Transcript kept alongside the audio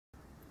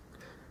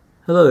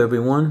Hello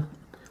everyone.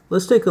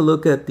 Let's take a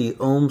look at the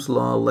Ohms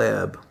Law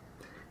Lab.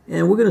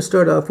 And we're going to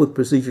start off with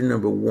procedure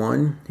number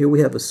 1. Here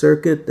we have a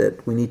circuit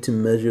that we need to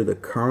measure the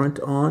current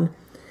on.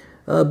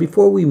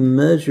 Before we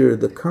measure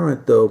the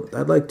current though,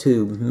 I'd like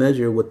to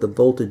measure what the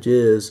voltage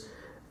is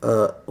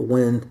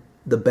when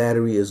the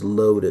battery is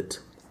loaded.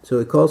 So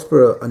it calls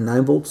for a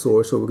 9 volt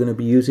source, so we're going to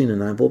be using a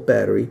 9 volt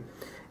battery.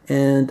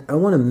 And I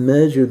want to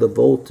measure the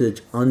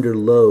voltage under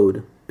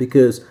load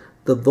because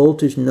the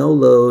voltage no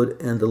load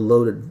and the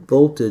loaded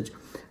voltage,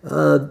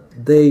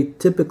 they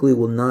typically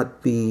will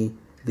not be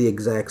the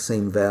exact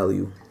same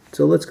value.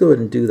 So let's go ahead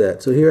and do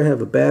that. So here I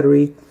have a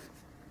battery.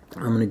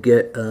 I'm going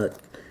to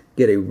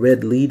get a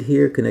red lead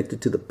here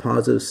connected to the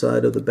positive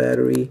side of the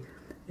battery,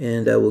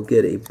 and I will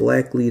get a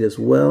black lead as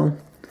well,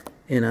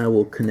 and I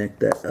will connect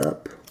that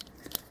up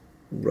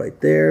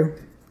right there.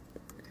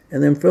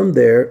 And then from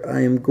there I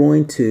am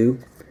going to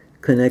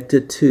connect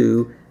it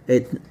to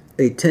a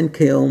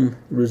 10k ohm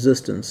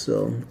resistance.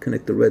 So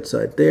connect the red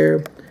side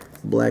there,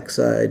 black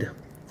side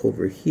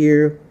over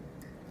here,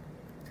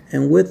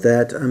 and with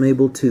that I'm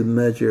able to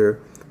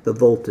measure the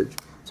voltage.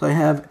 So I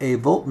have a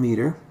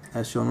voltmeter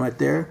as shown right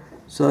there,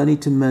 so I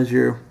need to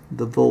measure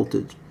the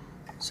voltage.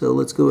 So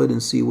let's go ahead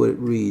and see what it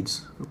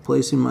reads. I'm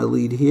placing my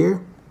lead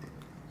here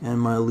and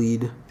my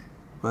lead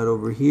right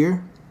over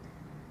here.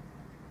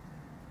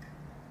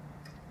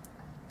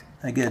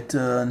 I get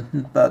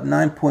about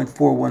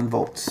 9.41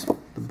 volts.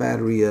 The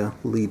battery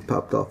lead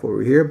popped off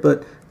over here,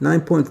 but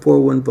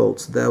 9.41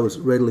 volts, that was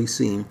readily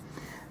seen.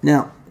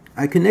 Now,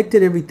 I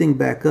connected everything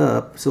back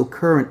up, so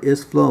current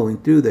is flowing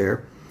through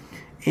there.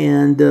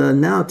 And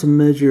now to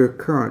measure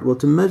current. Well,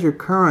 to measure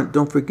current,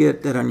 don't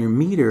forget that on your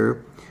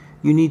meter,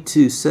 you need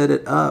to set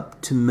it up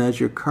to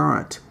measure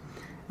current.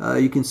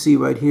 You can see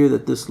right here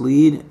that this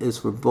lead is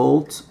for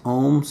volts,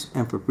 ohms,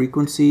 and for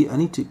frequency. I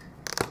need to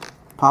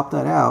pop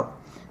that out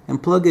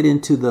and plug it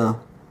into the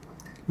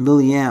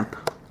milliamp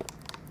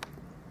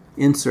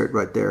insert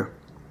right there.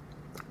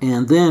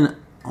 And then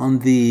on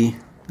the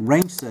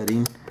range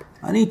setting,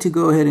 I need to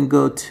go ahead and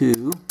go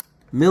to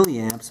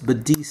milliamps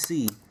but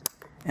DC,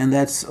 and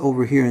that's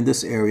over here in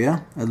this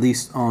area, at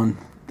least on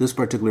this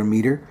particular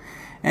meter.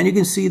 And you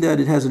can see that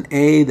it has an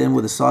A then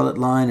with a solid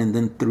line and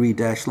then 3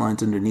 dashed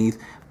lines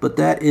underneath, but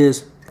that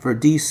is for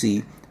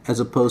DC as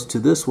opposed to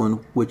this one,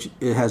 which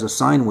it has a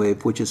sine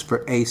wave, which is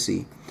for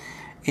AC.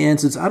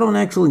 And since I don't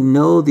actually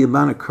know the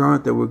amount of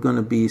current that we're going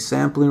to be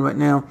sampling right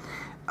now,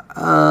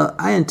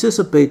 I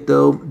anticipate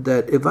though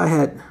that if I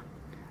had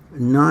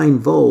 9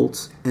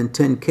 volts and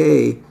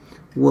 10k,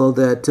 well,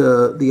 that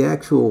the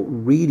actual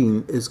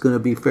reading is going to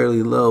be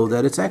fairly low,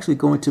 that it's actually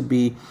going to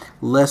be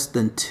less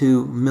than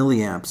 2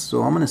 milliamps.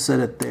 So I'm going to set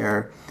it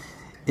there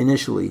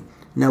initially.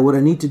 Now what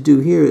I need to do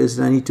here is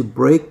I need to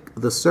break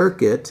the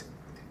circuit,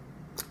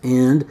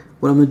 and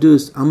what I'm going to do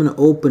is I'm going to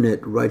open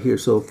it right here.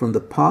 So from the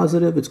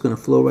positive, it's going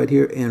to flow right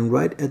here, and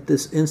right at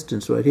this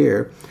instance right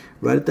here,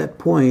 right at that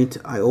point,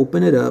 I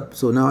open it up.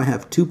 So now I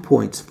have 2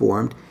 points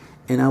formed,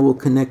 and I will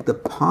connect the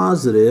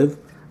positive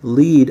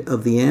lead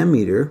of the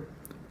ammeter,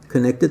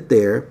 connect it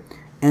there,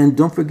 and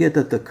don't forget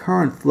that the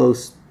current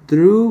flows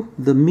through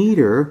the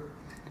meter,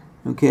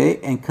 okay,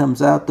 and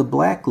comes out the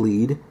black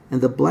lead,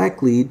 and the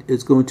black lead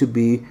is going to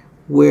be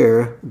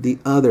where the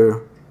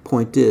other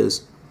point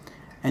is.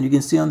 And you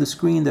can see on the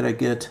screen that I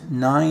get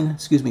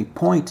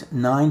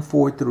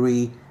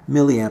 0.943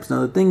 milliamps. Now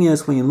the thing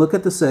is, when you look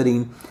at the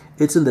setting,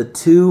 it's in the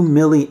 2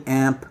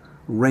 milliamp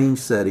range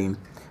setting.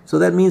 So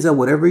that means that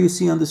whatever you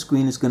see on the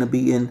screen is going to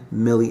be in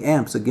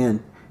milliamps.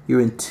 Again,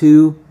 you're in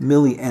 2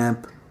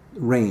 milliamp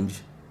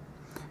range.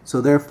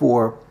 So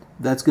therefore,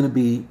 that's going to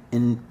be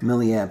in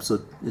milliamps.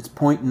 So it's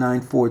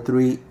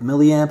 0.943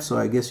 milliamps. So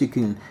I guess you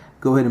can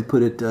go ahead and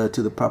put it to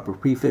the proper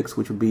prefix,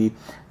 which would be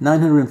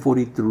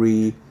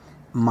 943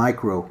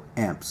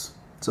 microamps.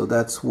 So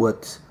that's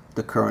what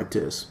the current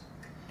is.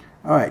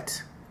 All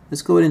right,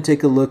 let's go ahead and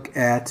take a look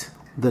at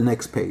the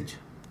next page.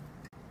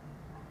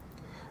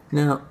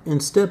 Now in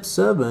step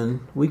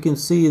 7, we can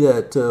see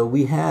that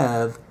we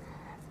have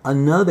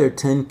another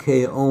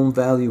 10k ohm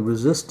value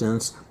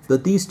resistance,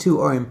 but these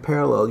two are in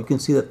parallel. You can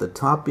see that the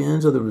top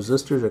ends of the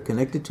resistors are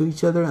connected to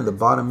each other and the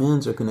bottom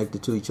ends are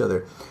connected to each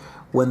other.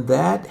 When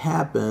that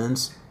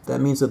happens,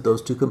 that means that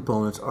those two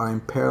components are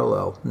in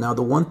parallel. Now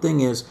the one thing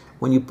is,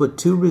 when you put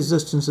two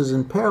resistances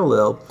in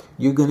parallel,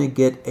 you're going to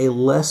get a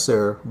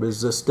lesser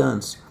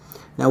resistance.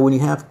 Now when you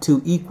have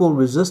two equal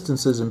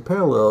resistances in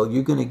parallel,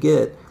 you're going to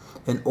get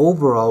an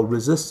overall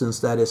resistance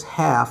that is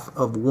half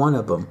of one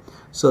of them.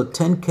 So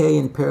 10k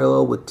in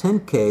parallel with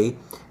 10k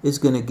is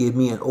going to give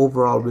me an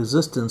overall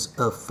resistance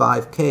of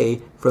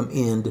 5k from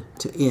end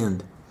to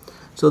end.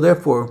 So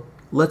therefore,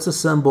 let's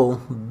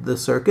assemble the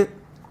circuit.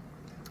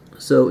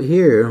 So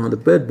here on the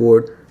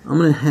breadboard, I'm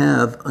going to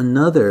have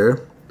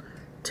another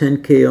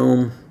 10k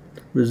ohm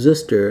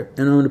resistor,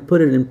 and I'm going to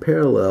put it in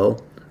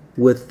parallel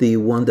with the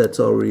one that's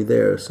already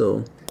there.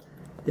 So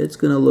it's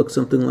going to look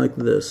something like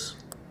this.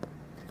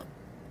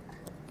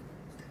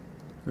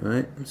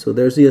 Alright, so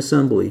there's the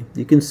assembly.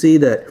 You can see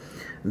that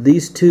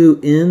these two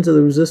ends of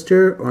the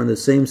resistor are on the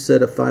same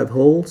set of 5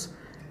 holes,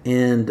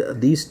 and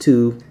these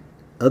two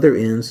other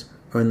ends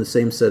are in the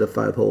same set of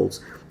 5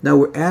 holes. Now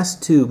we're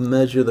asked to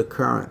measure the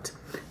current.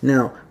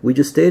 Now we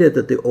just stated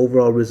that the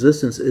overall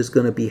resistance is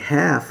going to be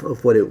half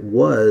of what it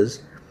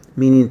was,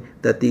 meaning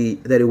that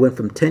it went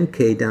from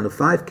 10K down to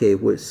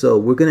 5K. So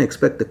we're going to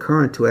expect the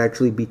current to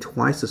actually be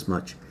twice as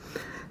much.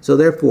 So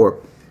therefore,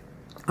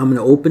 I'm going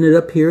to open it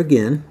up here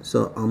again.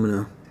 So I'm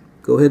going to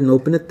go ahead and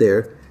open it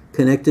there,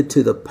 connect it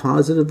to the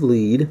positive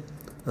lead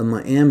of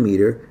my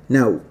ammeter.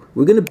 Now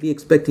we're going to be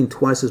expecting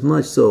twice as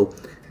much, so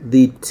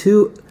the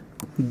 2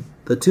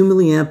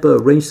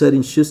 milliamp range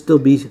setting should still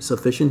be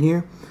sufficient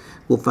here.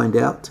 We'll find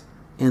out.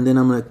 And then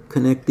I'm going to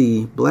connect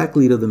the black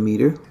lead of the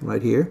meter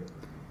right here,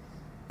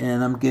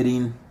 and I'm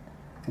getting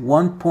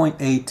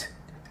 1.8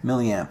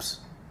 milliamps.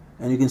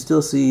 And you can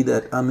still see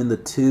that I'm in the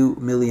 2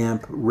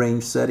 milliamp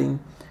range setting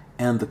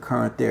and the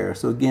current there.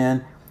 So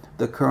again,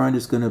 the current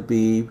is going to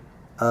be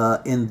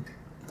in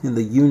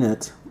the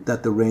unit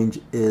that the range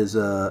is,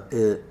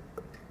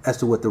 as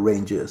to what the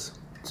range is.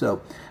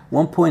 So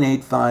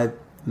 1.85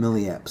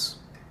 milliamps.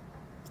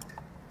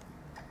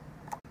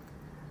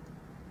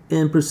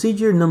 In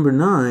procedure number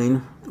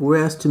 9,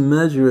 we're asked to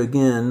measure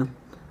again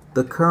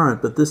the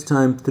current, but this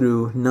time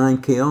through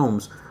 9K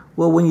ohms.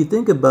 Well, when you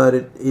think about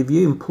it, if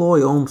you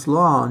employ Ohm's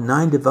law,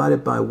 9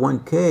 divided by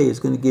 1K is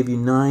going to give you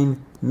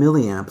 9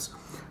 milliamps.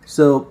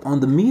 So on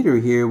the meter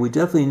here, we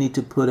definitely need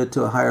to put it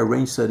to a higher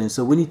range setting.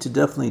 So we need to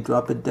definitely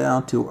drop it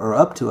down to, or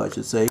up to, I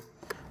should say,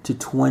 to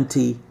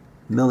 20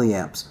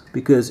 milliamps,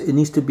 because it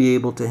needs to be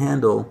able to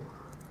handle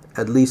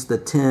at least the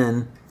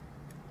 10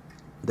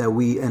 that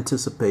we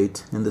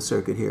anticipate in the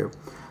circuit here.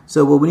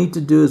 So what we need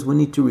to do is we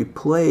need to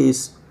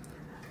replace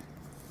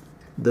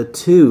the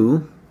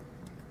 2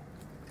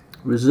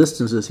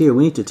 resistances here.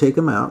 We need to take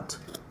them out,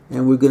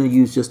 and we're going to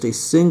use just a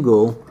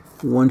single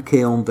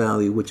 1K ohm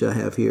value, which I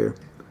have here.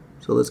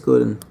 So let's go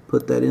ahead and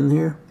put that in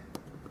here,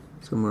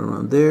 somewhere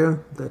around there.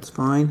 That's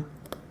fine.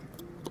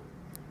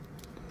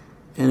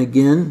 And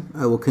again,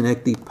 I will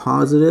connect the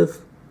positive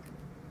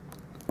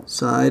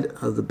side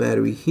of the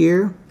battery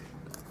here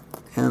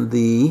and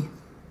the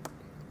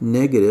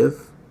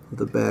negative of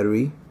the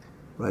battery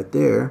right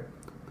there.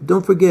 But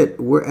don't forget,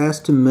 we're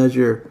asked to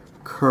measure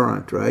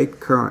current, right?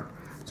 Current.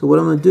 So what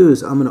I'm going to do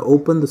is I'm going to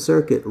open the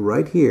circuit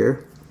right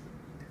here,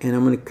 and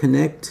I'm going to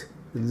connect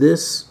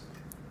this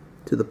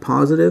to the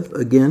positive.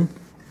 Again,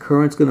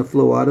 current's going to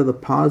flow out of the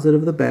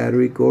positive of the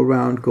battery, go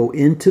around, go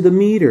into the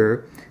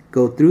meter,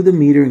 go through the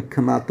meter, and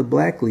come out the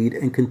black lead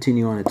and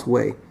continue on its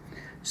way.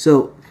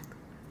 So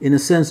in a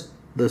sense,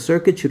 the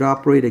circuit should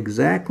operate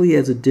exactly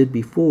as it did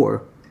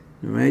before.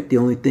 All right? The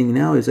only thing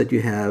now is that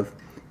you have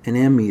an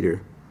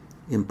ammeter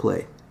in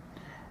play,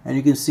 and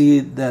you can see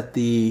that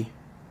the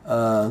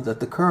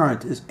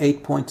current is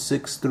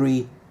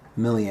 8.63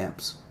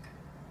 milliamps.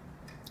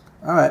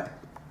 All right,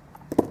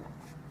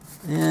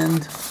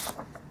 and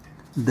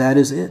that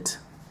is it.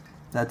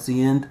 That's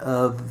the end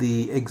of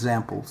the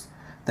examples.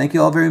 Thank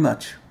you all very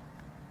much.